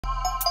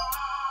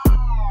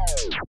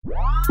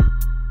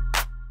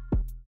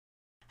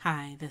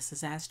Hi, this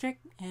is Astrid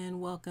and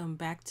welcome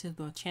back to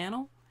the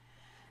channel.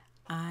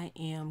 I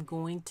am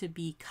going to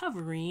be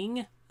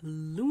covering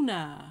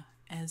Luna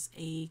as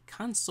a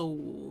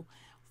console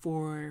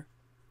for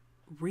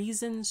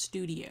Reason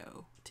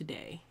Studio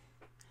today.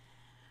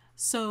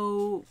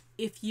 So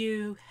if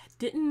you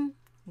didn't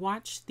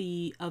watch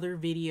the other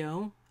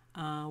video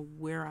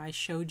where I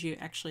showed you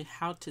actually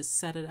how to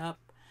set it up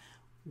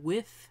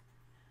with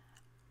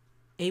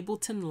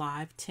Ableton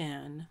Live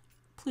 10,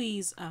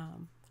 please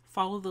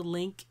follow the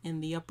link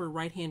in the upper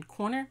right hand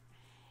corner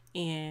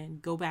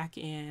and go back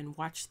and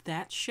watch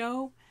that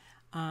show.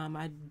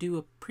 I do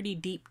a pretty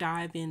deep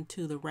dive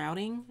into the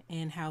routing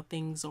and how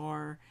things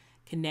are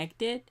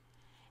connected,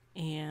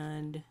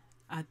 and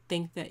I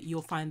think that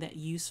you'll find that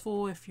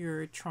useful if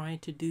you're trying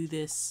to do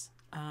this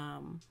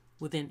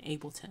within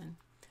Ableton.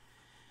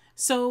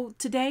 So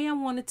today I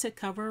wanted to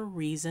cover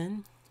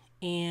Reason,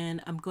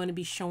 and I'm going to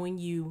be showing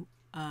you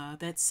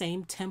that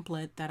same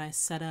template that I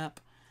set up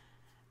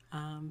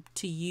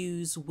to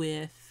use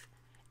with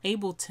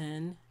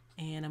Ableton,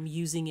 and I'm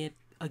using it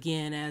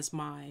again as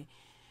my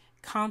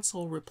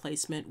console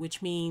replacement,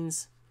 which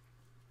means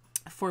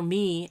for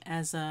me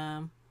as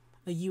a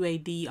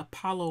UAD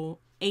Apollo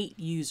 8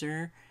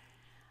 user,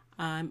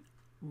 I'm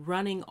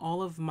running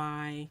all of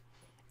my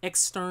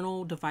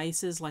external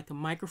devices like a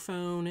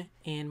microphone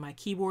and my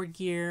keyboard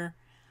gear.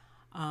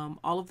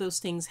 All of those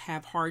things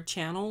have hard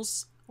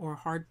channels or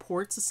hard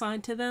ports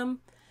assigned to them.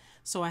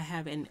 So I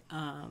have an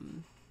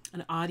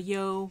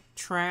audio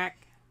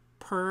track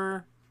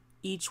per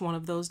each one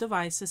of those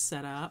devices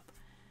set up.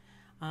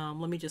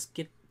 Let me just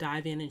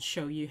dive in and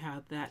show you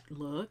how that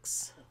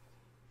looks.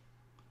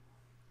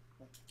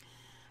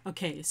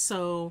 Okay,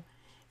 so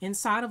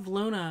inside of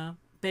Luna,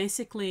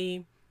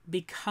 basically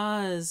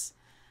because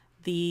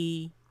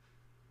the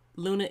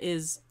Luna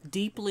is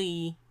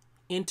deeply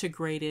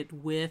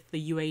integrated with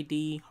the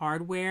UAD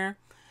hardware,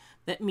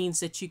 that means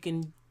that you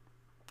can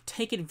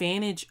take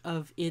advantage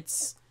of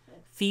its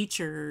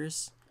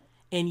features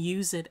and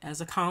use it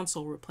as a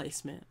console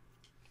replacement.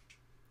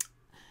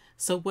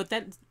 So what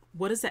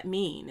does that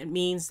mean? It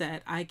means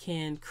that I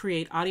can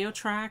create audio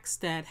tracks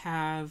that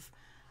have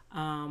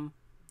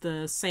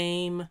the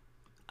same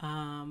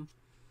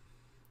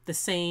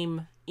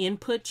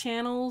input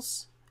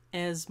channels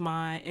as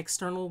my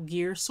external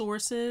gear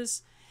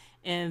sources,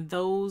 and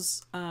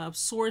those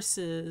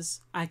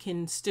sources I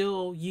can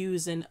still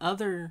use in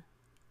other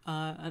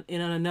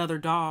in another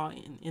DAW.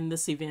 In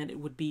this event it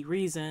would be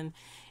Reason,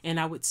 and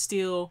I would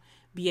still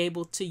be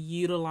able to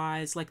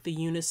utilize like the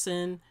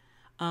Unison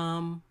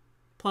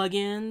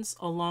plugins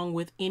along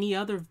with any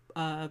other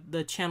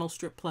the channel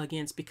strip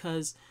plugins,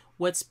 because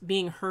what's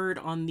being heard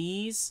on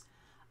these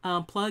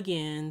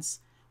plugins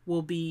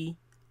will be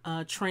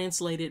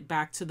translated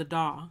back to the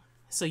DAW.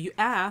 So you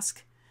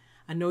ask,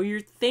 I know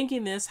you're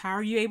thinking this, how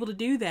are you able to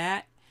do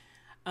that?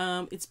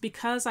 It's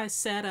because I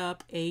set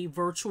up a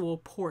virtual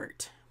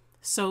port.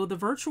 So the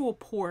virtual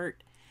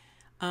port,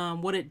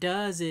 what it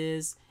does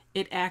is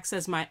it acts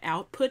as my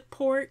output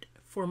port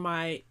for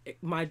my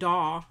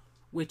DAW,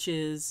 which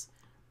is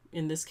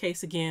in this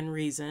case again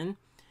Reason,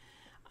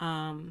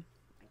 and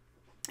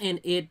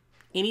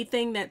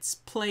anything that's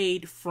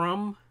played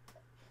from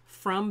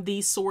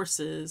these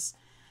sources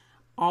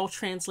all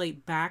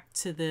translate back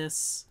to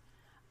this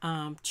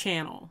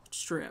channel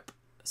strip.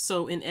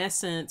 So in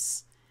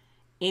essence,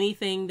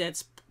 anything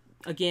that's,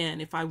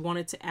 again, if I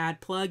wanted to add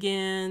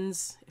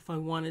plugins, if I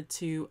wanted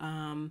to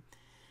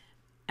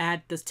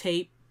add the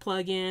tape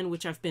plugin,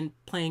 which I've been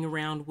playing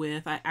around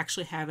with, I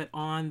actually have it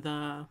on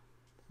the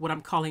what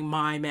I'm calling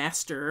my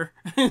master.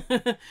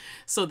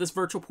 So this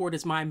virtual port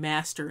is my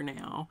master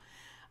now.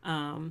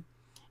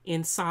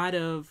 Inside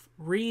of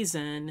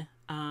Reason,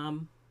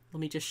 let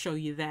me just show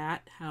you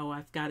that, how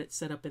I've got it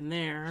set up in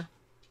there.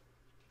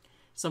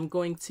 So I'm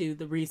going to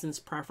the Reason's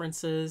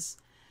preferences.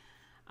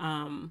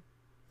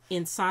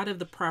 Inside of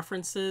the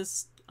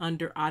preferences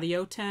under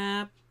audio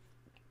tab,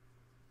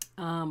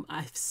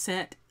 I've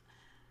set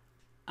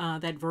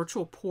that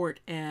virtual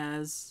port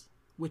as,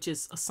 which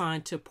is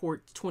assigned to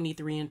port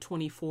 23 and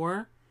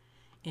 24.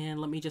 And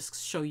let me just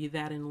show you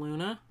that in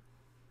Luna.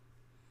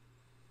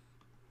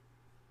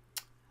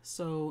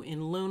 So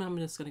in Luna, I'm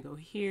just going to go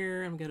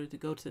here. I'm going to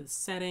go to the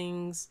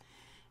settings,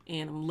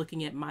 and I'm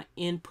looking at my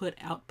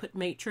input-output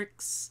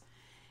matrix.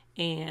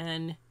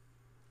 And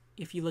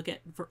if you look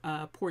at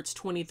ports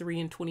 23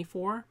 and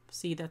 24,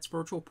 see that's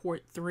virtual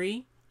port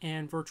 3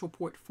 and virtual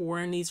port 4,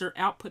 and these are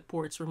output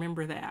ports.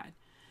 Remember that.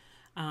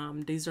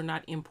 These are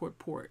not input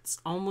ports.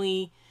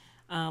 Only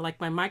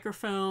like my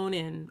microphone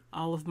and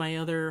all of my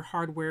other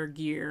hardware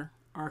gear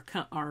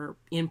are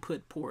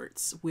input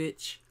ports,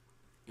 which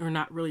are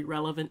not really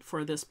relevant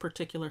for this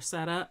particular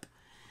setup.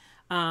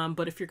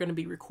 But if you're going to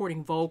be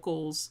recording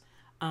vocals,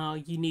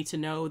 you need to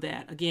know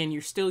that, again,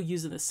 you're still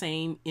using the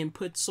same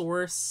input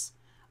source.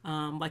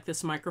 Like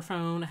this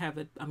microphone,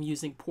 I'm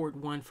using port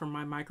 1 for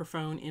my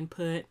microphone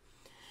input.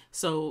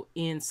 So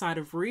inside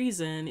of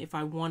Reason, if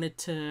I wanted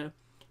to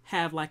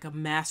have like a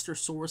master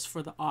source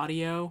for the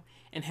audio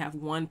and have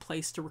one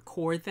place to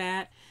record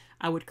that,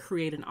 I would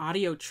create an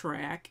audio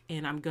track,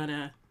 and I'm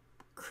gonna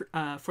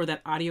for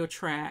that audio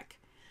track,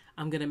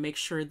 I'm gonna make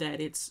sure that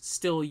it's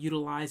still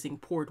utilizing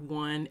port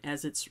 1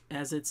 as its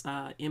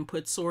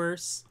input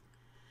source.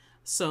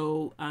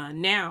 So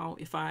now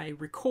if I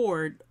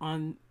record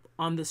on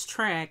this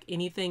track,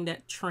 anything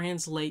that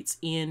translates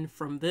in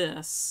from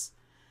this,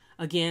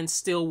 again,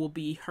 still will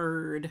be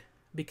heard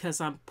because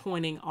I'm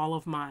pointing all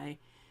of my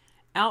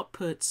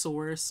output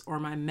source or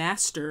my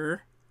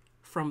master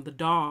from the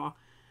DAW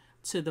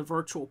to the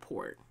virtual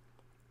port.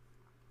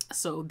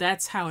 So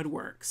that's how it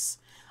works.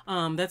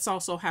 That's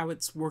also how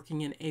it's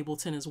working in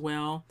Ableton as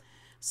well.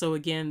 So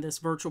again, this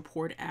virtual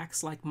port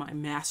acts like my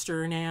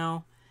master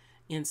now,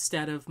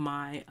 instead of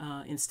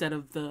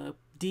the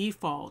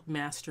default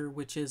master,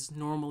 which is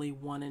normally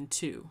 1 and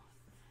 2.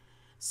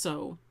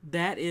 So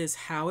that is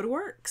how it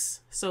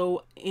works.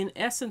 So in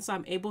essence,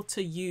 I'm able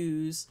to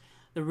use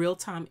the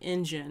real-time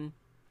engine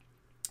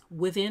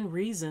within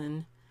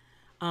reason,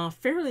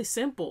 fairly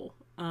simply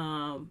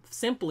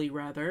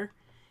rather.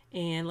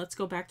 And let's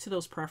go back to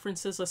those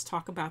preferences. Let's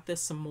talk about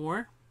this some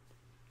more.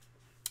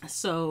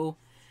 So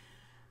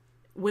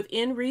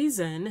within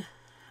reason,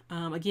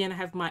 again, I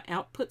have my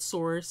output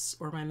source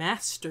or my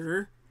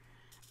master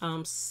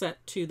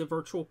set to the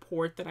virtual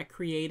port that I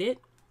created.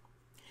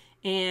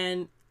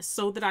 And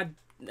so that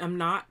I'm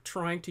not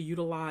trying to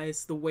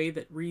utilize the way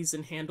that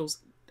Reason handles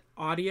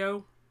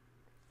audio,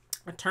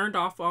 I turned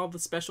off all the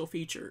special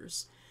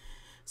features.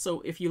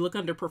 So if you look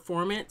under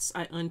performance,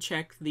 I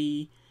unchecked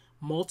the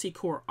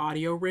multi-core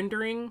audio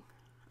rendering.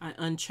 I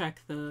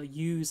unchecked the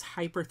use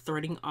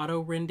hyper-threading auto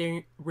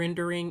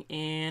rendering,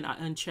 and I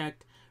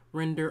unchecked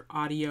render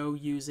audio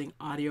using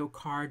audio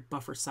card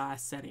buffer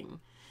size setting.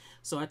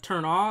 So I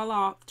turned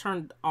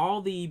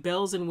all the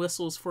bells and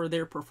whistles for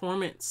their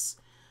performance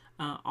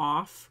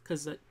off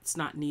because it's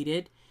not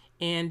needed.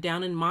 And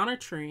down in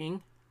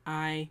monitoring,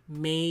 I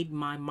made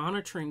my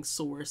monitoring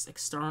source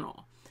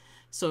external.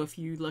 So if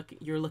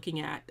you're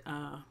looking at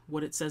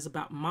what it says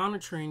about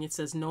monitoring, it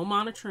says no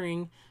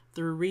monitoring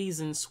through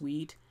Reason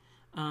Suite.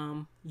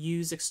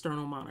 Use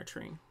external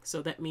monitoring.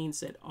 So that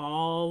means that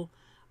all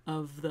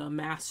of the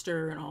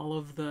master and all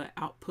of the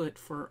output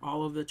for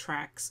all of the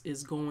tracks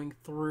is going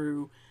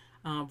through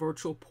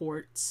virtual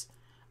ports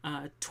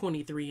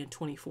 23 and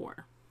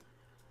 24.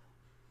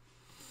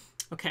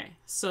 Okay,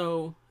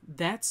 so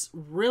that's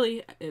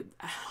really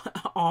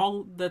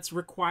all that's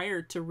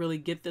required to really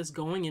get this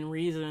going in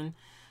Reason.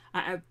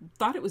 I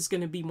thought it was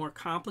going to be more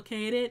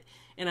complicated,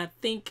 and I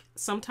think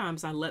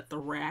sometimes I let the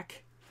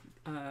rack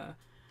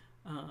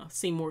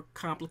seem more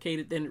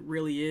complicated than it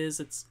really is.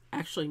 It's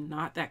actually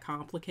not that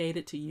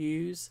complicated to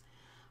use.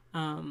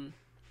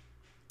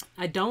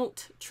 I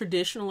don't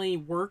traditionally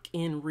work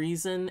in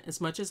Reason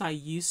as much as I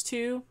used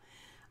to.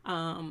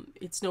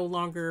 It's no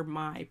longer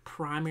my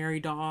primary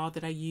DAW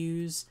that I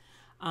use.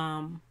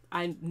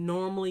 I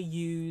normally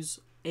use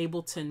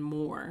Ableton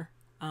more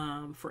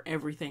for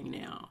everything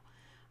now.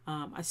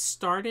 I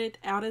started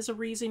out as a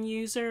Reason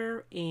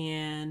user,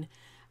 and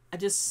I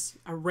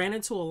ran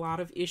into a lot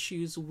of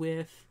issues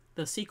with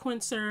the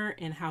sequencer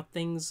and how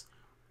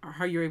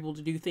you're able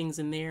to do things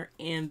in there,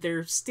 and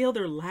there's still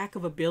their lack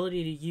of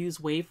ability to use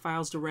WAV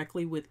files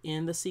directly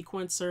within the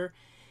sequencer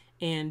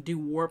and do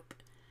warp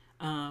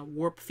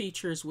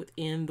features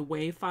within the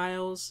WAV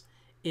files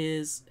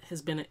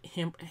has been a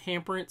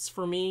hindrance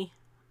for me.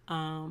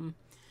 And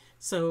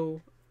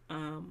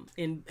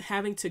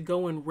having to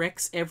go and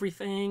rex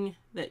everything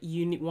that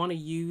you want to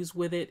use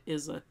with it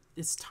is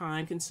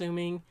time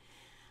consuming,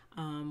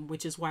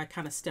 which is why I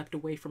kind of stepped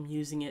away from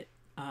using it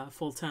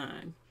full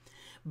time.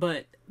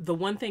 But the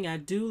one thing I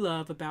do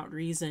love about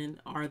Reason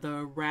are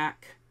the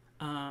rack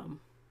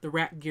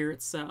gear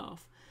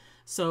itself.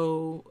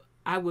 So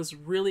I was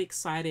really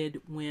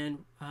excited when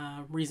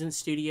Reason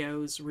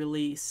Studios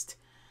released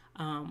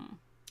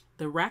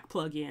the rack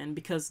plugin,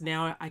 because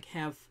now I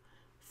have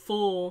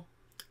full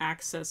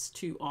access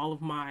to all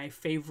of my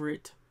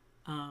favorite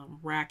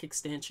rack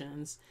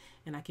extensions,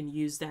 and I can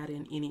use that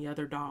in any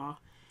other DAW,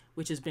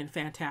 which has been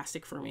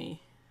fantastic for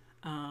me.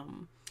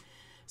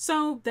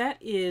 So that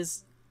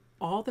is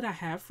all that I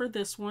have for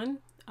this one.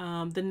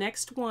 The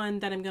next one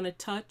that I'm going to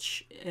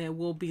touch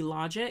will be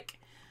Logic.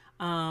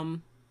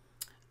 I'm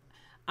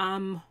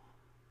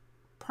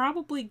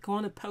probably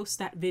going to post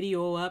that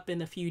video up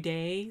in a few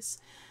days.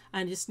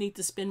 I just need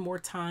to spend more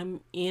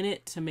time in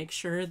it to make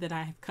sure that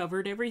I have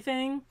covered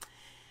everything.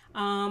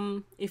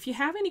 If you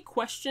have any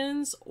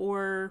questions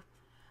or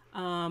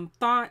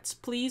thoughts,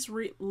 please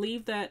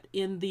leave that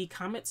in the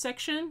comment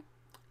section.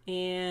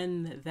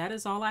 And that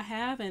is all I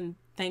have, and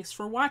thanks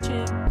for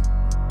watching.